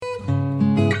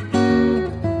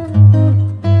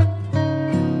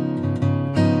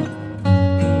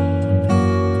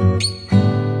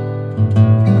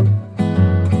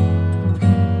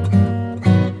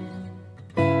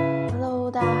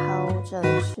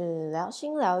是聊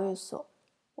心疗愈所，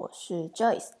我是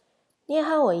Joyce。你也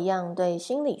和我一样对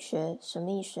心理学、神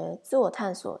秘学、自我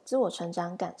探索、自我成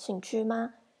长感兴趣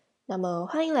吗？那么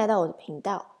欢迎来到我的频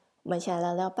道，我们一起来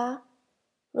聊聊吧。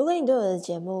如果你对我的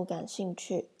节目感兴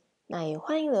趣，那也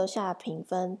欢迎留下评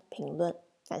分、评论，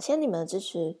感谢你们的支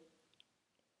持。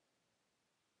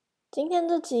今天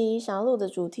这集想要录的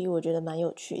主题我觉得蛮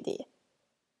有趣的耶，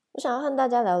我想要和大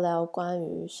家聊聊关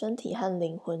于身体和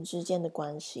灵魂之间的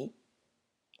关系。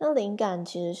那灵感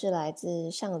其实是来自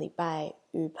上个礼拜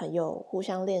与朋友互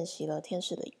相练习了天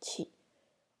使的仪器，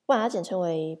我把它简称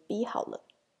为 B 好了。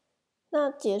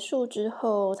那结束之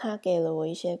后，他给了我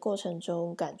一些过程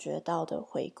中感觉到的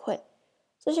回馈，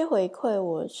这些回馈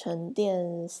我沉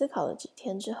淀思考了几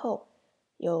天之后，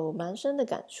有蛮深的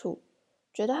感触，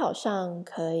觉得好像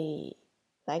可以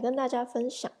来跟大家分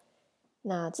享，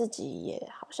那自己也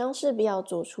好像势必要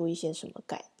做出一些什么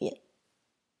改变。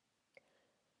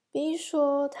B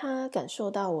说他感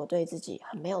受到我对自己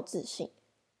很没有自信，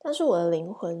但是我的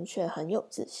灵魂却很有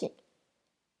自信。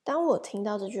当我听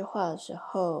到这句话的时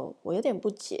候，我有点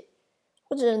不解，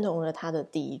我只认同了他的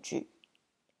第一句。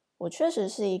我确实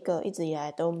是一个一直以来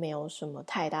都没有什么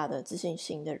太大的自信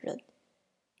心的人。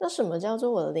那什么叫做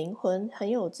我的灵魂很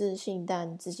有自信，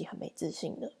但自己很没自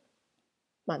信呢？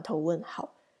满头问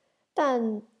号。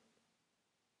但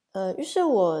于是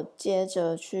我接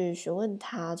着去询问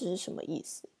他这是什么意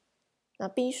思。那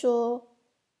B 说，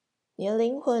你的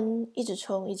灵魂一直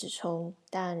冲一直冲，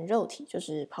但肉体就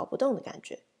是跑不动的感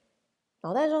觉。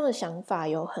脑袋中的想法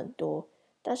有很多，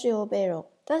但是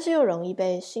又容易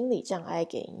被心理障碍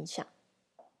给影响。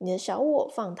你的小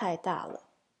我放太大了。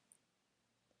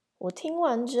我听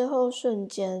完之后，瞬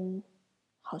间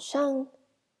好像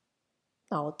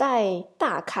脑袋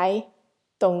大开，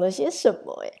懂了些什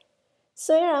么耶。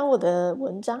虽然我的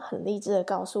文章很励志的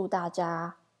告诉大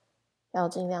家要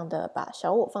尽量的把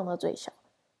小我放到最小，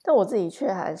但我自己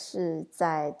却还是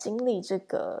在经历这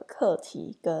个课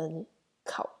题跟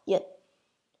考验。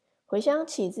回想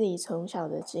起自己从小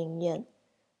的经验，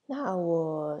那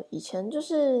我以前就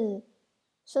是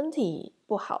身体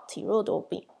不好，体弱多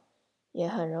病，也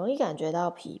很容易感觉到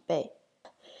疲惫。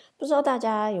不知道大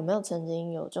家有没有曾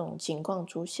经有这种情况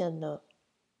出现呢？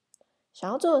想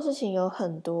要做的事情有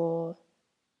很多，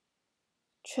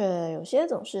却有些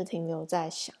总是停留在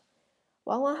想，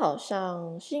往往好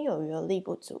像心有余而力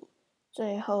不足，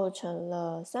最后成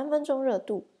了3分钟热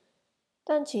度。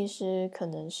但其实可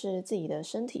能是自己的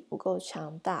身体不够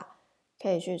强大，可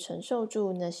以去承受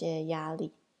住那些压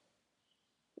力。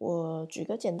我举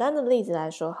个简单的例子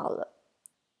来说好了，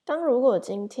如果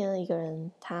今天一个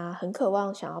人他很渴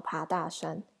望想要爬大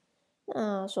山，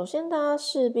那首先他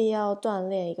势必要锻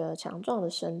炼一个强壮的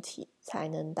身体才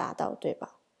能达到，对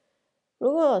吧？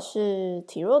如果是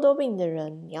体弱多病的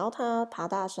人，你要他爬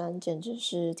大山简直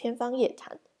是天方夜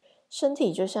谭。身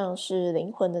体就像是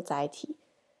灵魂的载体，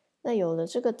那有了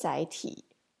这个载体，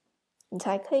你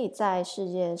才可以在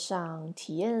世界上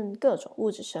体验各种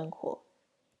物质生活。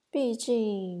毕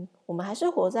竟我们还是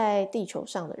活在地球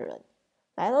上的人，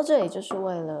来到这里就是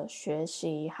为了学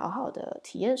习，好好的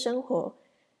体验生活，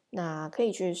那可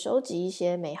以去收集一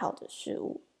些美好的事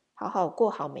物，好好过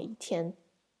好每一天。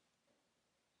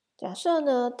假设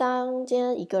呢，当今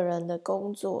天一个人的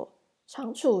工作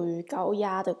常处于高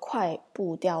压的快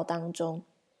步调当中，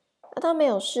那他没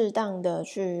有适当的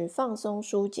去放松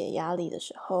疏解压力的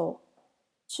时候，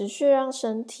持续让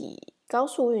身体高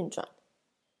速运转，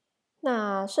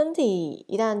那身体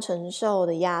一旦承受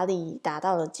的压力达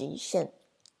到了极限，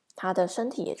他的身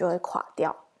体也就会垮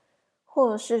掉，或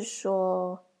者是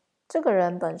说这个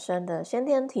人本身的先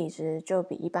天体质就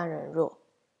比一般人弱，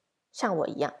像我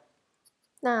一样，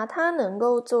那他能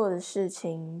够做的事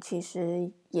情其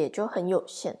实也就很有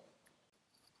限。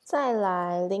再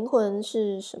来，灵魂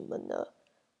是什么呢？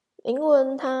灵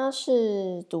魂它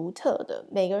是独特的，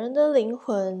每个人的灵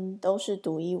魂都是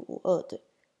独一无二的。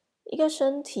一个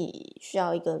身体需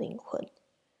要一个灵魂，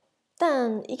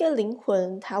但一个灵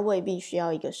魂它未必需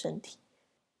要一个身体。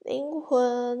灵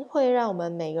魂会让我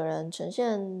们每个人呈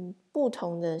现不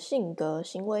同的性格、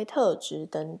行为特质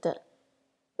等等。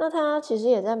那它其实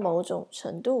也在某种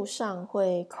程度上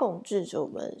会控制着我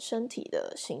们身体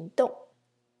的行动。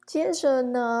接着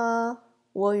呢，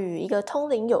我与一个通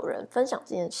灵友人分享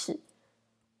这件事，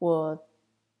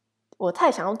我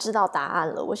太想要知道答案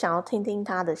了，我想要听听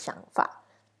他的想法。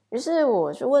于是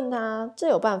我就问他，这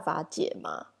有办法解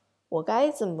吗？我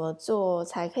该怎么做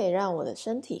才可以让我的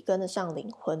身体跟得上灵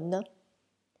魂呢？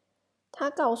他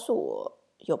告诉我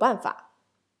有办法，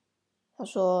他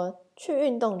说去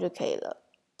运动就可以了，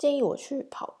建议我去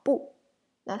跑步。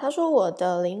那他说我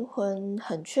的灵魂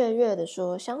很雀跃的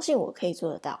说，相信我可以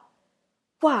做得到。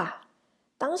哇，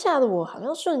当下的我好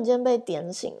像瞬间被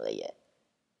点醒了耶！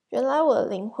原来我的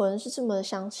灵魂是这么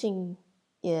相信，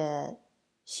也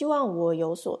希望我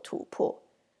有所突破。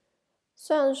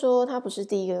虽然说他不是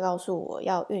第一个告诉我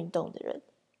要运动的人，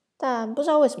但不知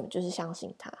道为什么就是相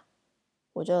信他，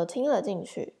我就听了进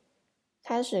去，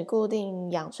开始固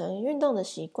定养成运动的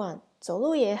习惯，走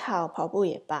路也好，跑步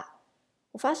也罢。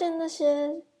我发现那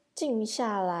些静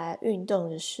下来运动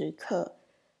的时刻，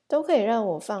都可以让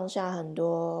我放下很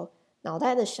多脑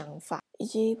袋的想法，以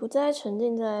及不再沉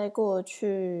浸在过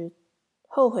去，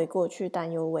后悔过去，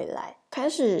担忧未来，开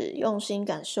始用心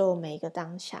感受每一个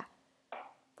当下。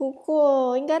不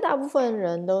过应该大部分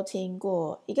人都听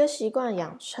过一个习惯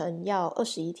养成要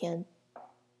21天，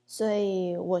所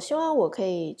以我希望我可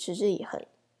以持之以恒。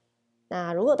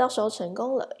那如果到时候成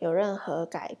功了，有任何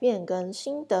改变跟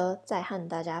心得再和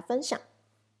大家分享。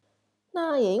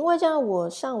那也因为这样，我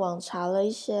上网查了一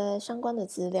些相关的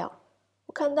资料，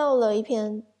我看到了一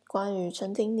篇关于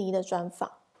陈婷妮的专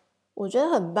访，我觉得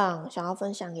很棒，想要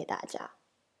分享给大家。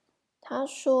他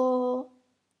说，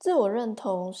自我认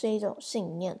同是一种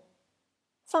信念，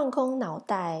放空脑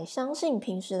袋，相信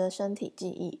平时的身体记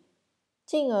忆，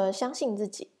进而相信自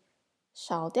己，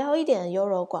少掉一点优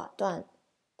柔寡断，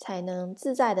才能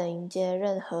自在地迎接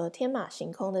任何天马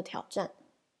行空的挑战。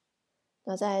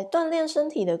那在锻炼身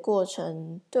体的过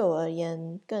程，对我而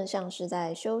言更像是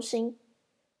在修心，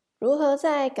如何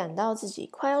在感到自己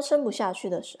快要撑不下去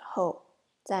的时候，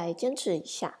再坚持一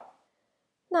下。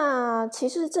那其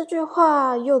实这句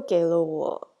话又给了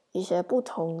我一些不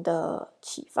同的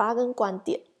启发跟观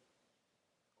点。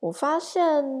我发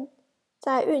现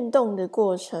在运动的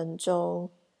过程中，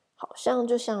好像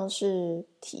就像是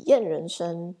体验人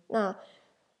生。那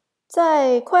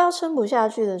在快要撑不下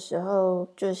去的时候，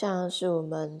就像是我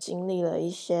们经历了一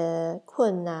些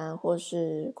困难或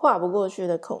是跨不过去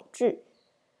的恐惧。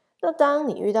那当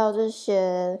你遇到这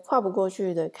些跨不过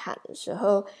去的坎的时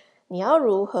候，你要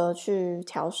如何去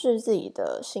调试自己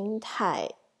的心态，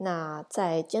那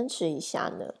再坚持一下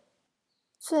呢？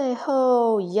最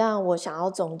后一样，我想要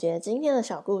总结今天的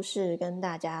小故事，跟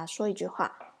大家说一句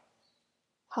话：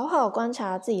好好观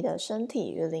察自己的身体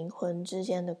与灵魂之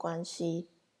间的关系，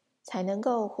才能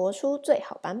够活出最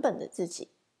好版本的自己。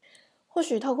或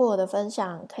许透过我的分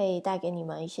享，可以带给你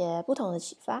们一些不同的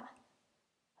启发。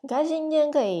很开心今天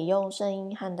可以用声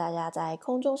音和大家在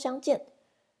空中相见。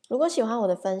如果喜欢我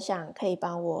的分享，可以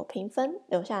帮我评分，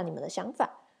留下你们的想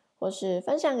法，或是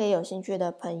分享给有兴趣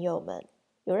的朋友们。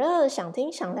有任何想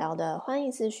听想聊的，欢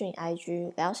迎私讯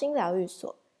IG 聊心疗愈所。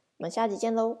我们下集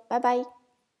见喽，拜拜。